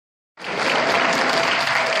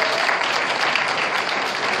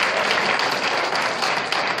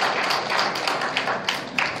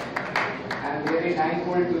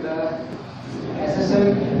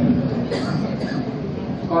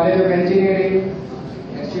of Engineering.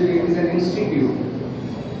 Actually, it is an institute.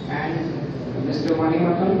 And Mr.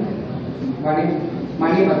 Manimathan,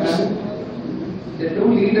 the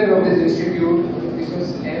true leader of this institute, because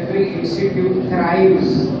every institute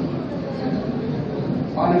thrives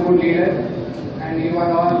on a good leader, and you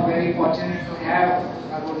are all very fortunate to have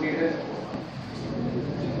a good leader.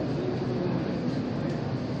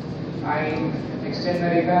 I extend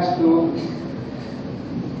my regards to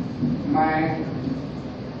my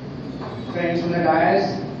friends on the dais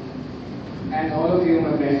and all of you,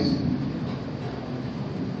 my friends.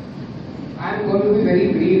 I am going to be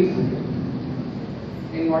very brief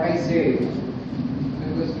in what I say,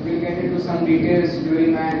 because we will get into some details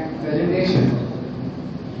during my presentation.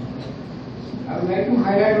 I would like to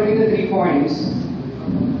highlight only the 3 points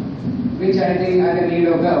which I think are the need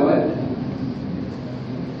of the hour.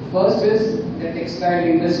 First is the textile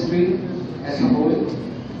industry as a whole.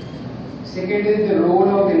 Second is the role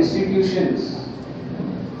of institutions.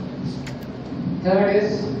 Third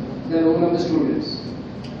is the role of the students.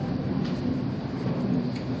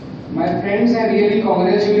 My friends, I really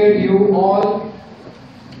congratulate you all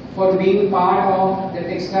for being part of the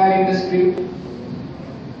textile industry.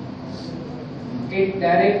 It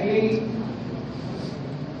directly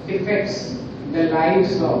affects the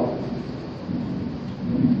lives of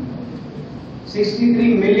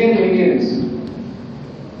 63 million Indians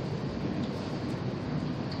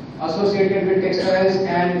associated with textiles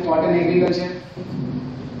and cotton agriculture.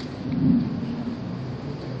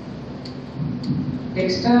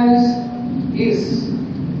 Textiles is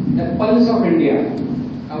the pulse of India.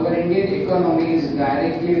 Our Indian economy is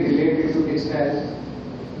directly related to textiles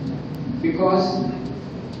because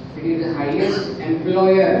it is the highest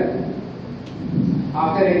employer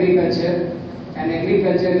after agriculture, and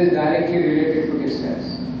agriculture is directly related to textiles.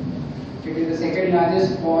 It is the second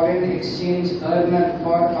largest foreign exchange earner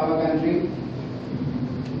for our country,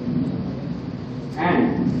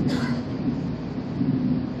 and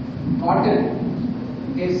cotton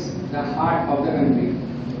is the heart of the country.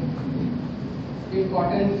 If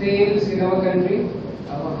cotton fails in our country,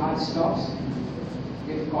 our heart stops.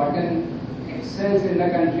 If cotton excels in the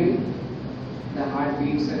country, the heart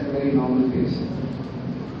beats at a very normal pace.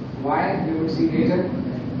 Why? We will see later.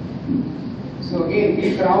 So again,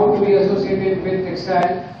 be proud to be associated with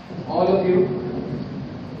textile, all of you.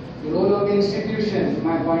 The role of the institution,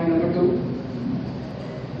 my point number 2.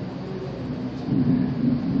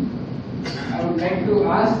 I would like to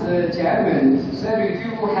ask the chairman, sir, if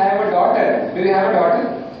you have a daughter, do you have a daughter?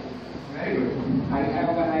 Very good. I have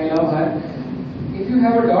one, I love her. If you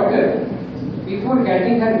have a daughter, before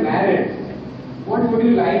getting her married, what would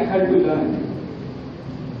you like her to learn?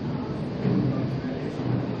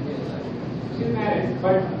 She's married,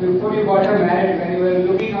 but before you got her married, when you were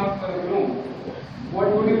looking out for a groom,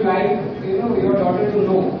 what would you like, your daughter to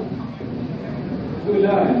know, to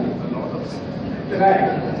learn?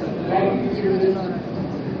 Right. Like,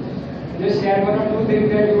 just share 1 or 2 things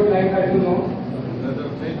that you would like her to know.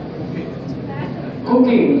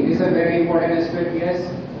 Cooking is a very important aspect, yes.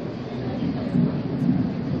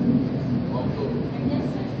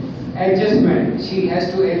 Adjustment. She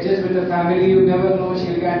has to adjust with the family. You never know,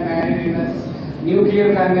 she'll get married in a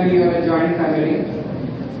nuclear family or a joint family.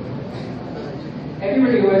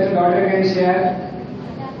 Everybody who has a daughter can share.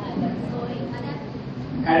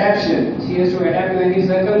 Adaptation. She has to adapt to any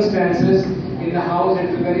circumstances in the house.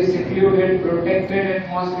 It's a very secluded, protected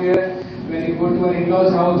atmosphere. When you go to an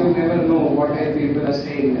in-laws house, you never know what type of people are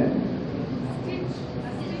staying there.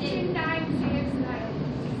 Stitching time saves life.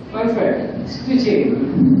 Perfect. Stitching.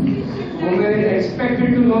 Women is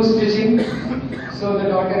expected to know stitching. So the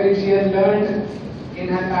daughter, if she has learned in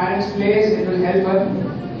her parents' place, it will help her.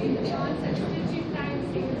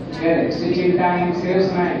 Correct. Stitching time saves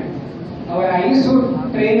time. Our ISO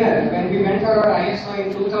trainer, when we went for our ISO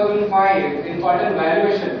in 2005 in cotton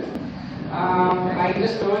valuation, I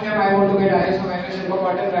just told him I want to get ISO valuation for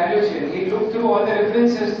cotton valuation. He looked through all the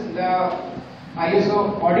references, the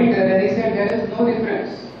ISO auditor, and he said there is no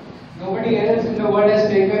difference. Nobody else in the world has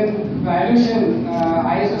taken valuation,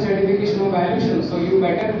 ISO certification of valuation. So you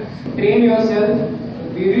better train yourself.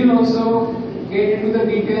 We will also get into the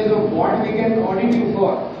details of what we can audit you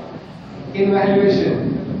for in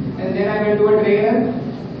valuation. And then I went to a trainer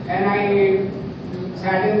and I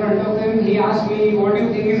sat in front of him. He asked me, what do you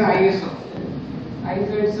think is ISO? I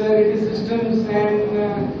said, sir, it is systems and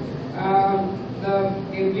the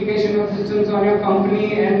implication of systems on your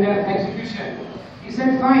company and execution. He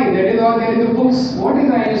said, fine, that is all there in the books. What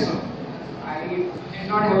is ISO? I did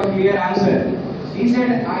not have a clear answer. He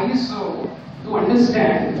said, ISO, to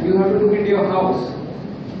understand, you have to look at your house.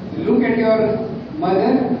 Look at your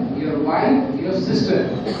mother, wife, your sister.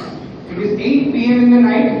 It is 8 p.m. in the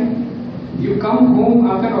night. You come home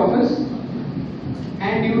after office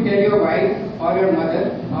and you tell your wife or your mother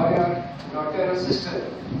or your daughter or sister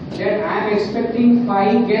that I am expecting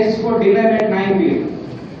 5 guests for dinner at 9 p.m.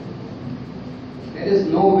 There is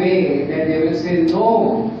no way that they will say no,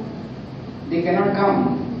 they cannot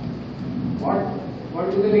come. What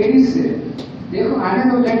do the ladies say? Dekho,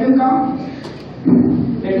 aane do, let them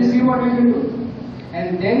come. Let us see what we can do.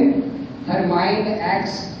 And then her mind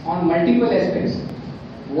acts on multiple aspects.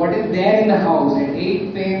 What is there in the house? At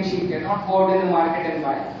 8 p.m. she cannot go out in the market and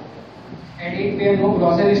buy. At 8 p.m. no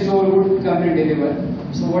grocery store would come and deliver.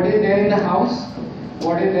 So what is there in the house?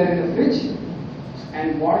 What is there in the fridge?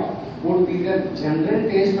 And what would be the general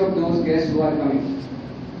taste of those guests who are coming?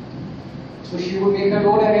 So she would make her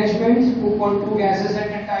own arrangements, cook on 2 gases at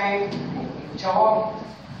a time, chop,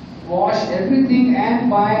 wash everything, and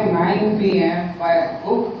by 9 p.m. by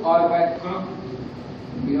hook or by crook,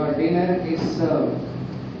 your dinner is served.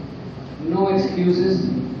 No excuses,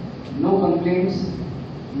 no complaints,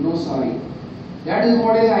 no sorry. That is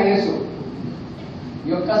what is ISO.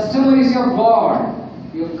 Your customer is your God.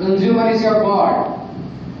 Your consumer is your God.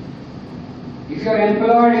 If you are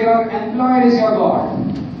employed, your employer is your God.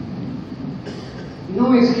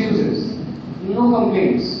 No excuses, no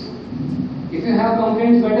complaints. If you have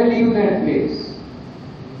complaints, better leave that place.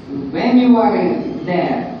 When you are in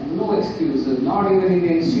there, no excuses, not even in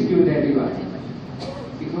the institute that you are.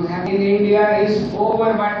 If you have in India is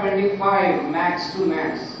over by 25, max to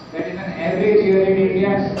max. That is an average year in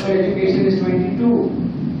India for education is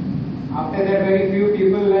 22. After that, very few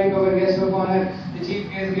people like our guest of honor, the chief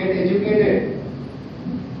guest, get educated.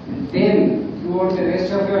 And then, throughout the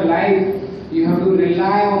rest of your life, you have to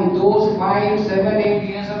rely on those 5, 7